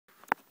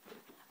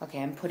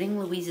Okay, I'm putting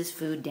Louise's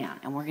food down,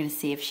 and we're going to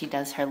see if she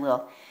does her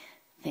little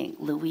thing.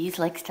 Louise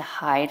likes to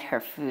hide her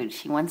food.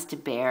 She wants to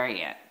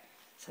bury it.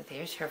 So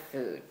there's her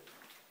food.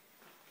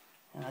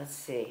 And let's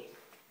see.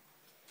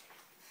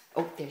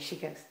 Oh, there she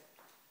goes.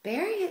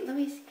 Bury it,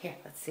 Louise. Here,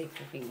 let's see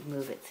if we can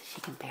move it so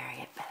she can bury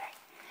it better.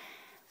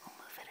 We'll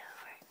move it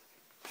over.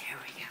 There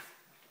we go.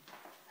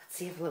 Let's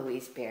see if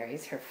Louise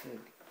buries her food.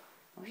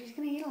 Oh, she's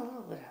going to eat a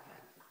little bit of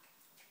it.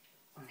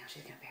 Oh, now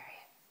she's going to bury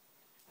it.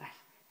 What?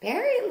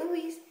 Bury it,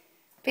 Louise.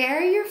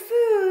 Bury your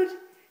food.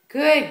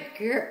 Good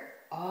girl.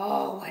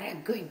 Oh, what a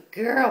good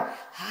girl.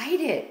 Hide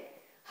it.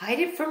 Hide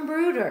it from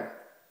Bruder.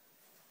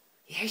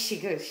 There she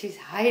goes. She's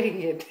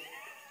hiding it.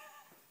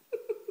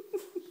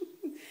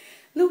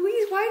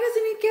 Louise, why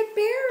doesn't it get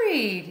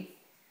buried?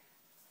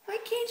 Why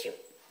can't you?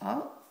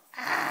 Oh,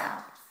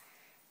 oh.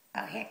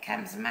 Oh, here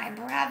comes my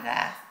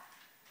brother.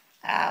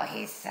 Oh,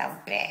 he's so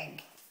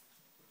big.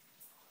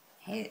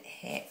 He's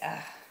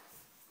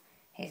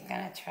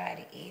gonna try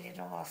to eat it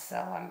all, so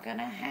I'm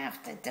gonna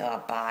have to do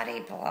a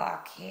body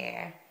block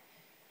here.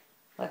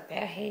 Look,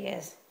 there he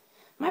is.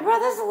 My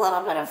brother's a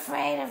little bit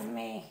afraid of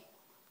me,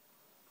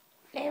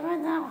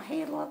 even though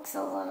he looks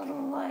a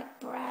little like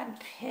Brad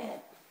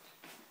Pitt.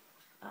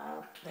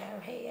 Oh,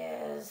 there he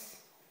is.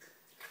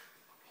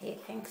 He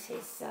thinks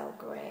he's so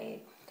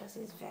great because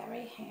he's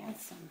very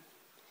handsome.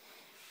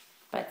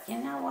 But you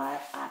know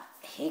what?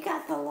 He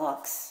got the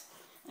looks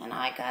and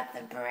I got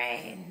the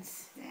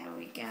brains. There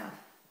we go.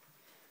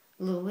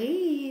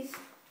 Louise.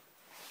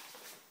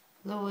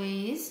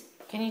 Louise,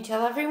 can you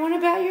tell everyone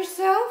about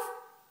yourself?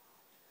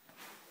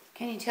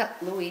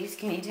 Louise,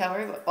 can you tell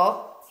everyone?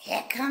 Oh,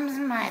 here comes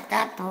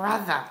that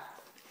brother.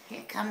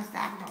 Here comes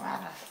that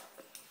brother.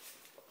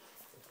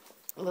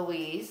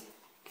 Louise,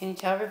 can you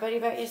tell everybody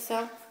about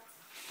yourself?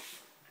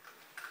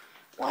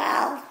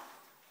 Well,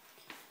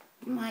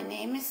 my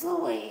name is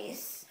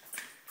Louise,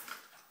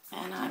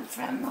 and I'm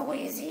from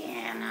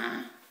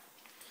Louisiana.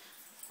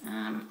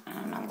 I'm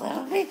a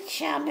little bit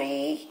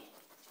chubby.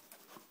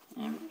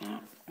 I'm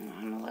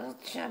a little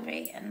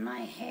chubby, and my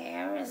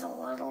hair is a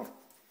little,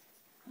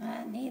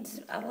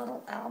 needs a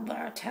little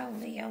Alberto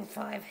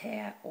VO5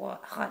 hair or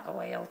hot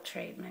oil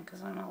treatment,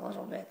 because I'm a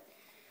little bit,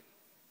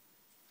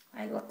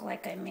 I look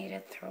like I made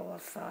it through a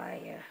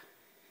fire.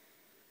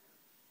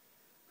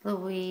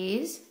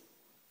 Louise,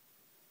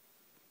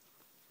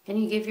 can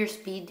you give your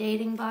speed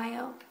dating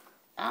bio?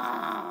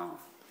 Oh,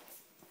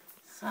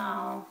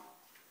 so,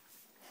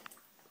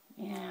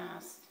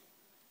 yes,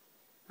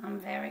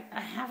 I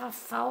have a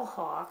faux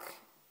hawk.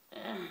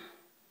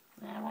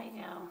 There we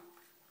go.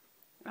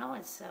 Oh,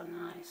 it's so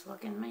nice.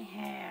 Look at my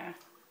hair.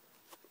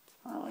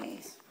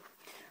 Louise.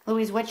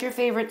 Louise, what's your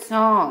favorite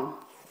song?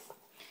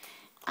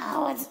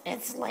 Oh,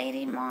 it's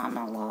Lady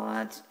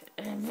Marmalade.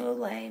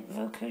 Voulez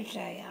vous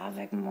coucher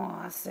avec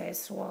moi ce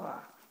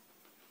soir.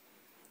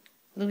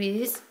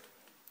 Louise,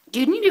 do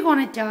you need to go on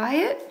a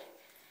diet?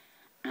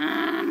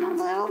 I'm a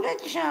little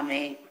bit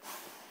chubby.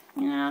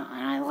 You know,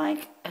 and I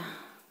like...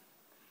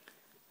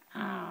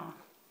 Oh,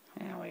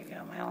 there we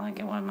go. I like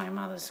it when my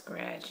mother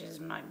scratches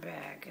my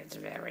back. It's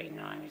very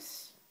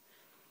nice.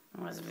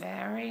 It was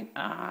very...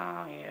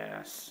 Oh,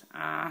 yes.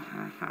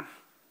 Uh-huh.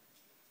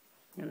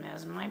 And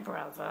there's my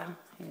brother.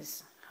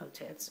 He's who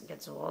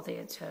gets all the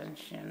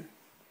attention.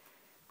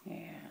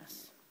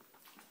 Yes.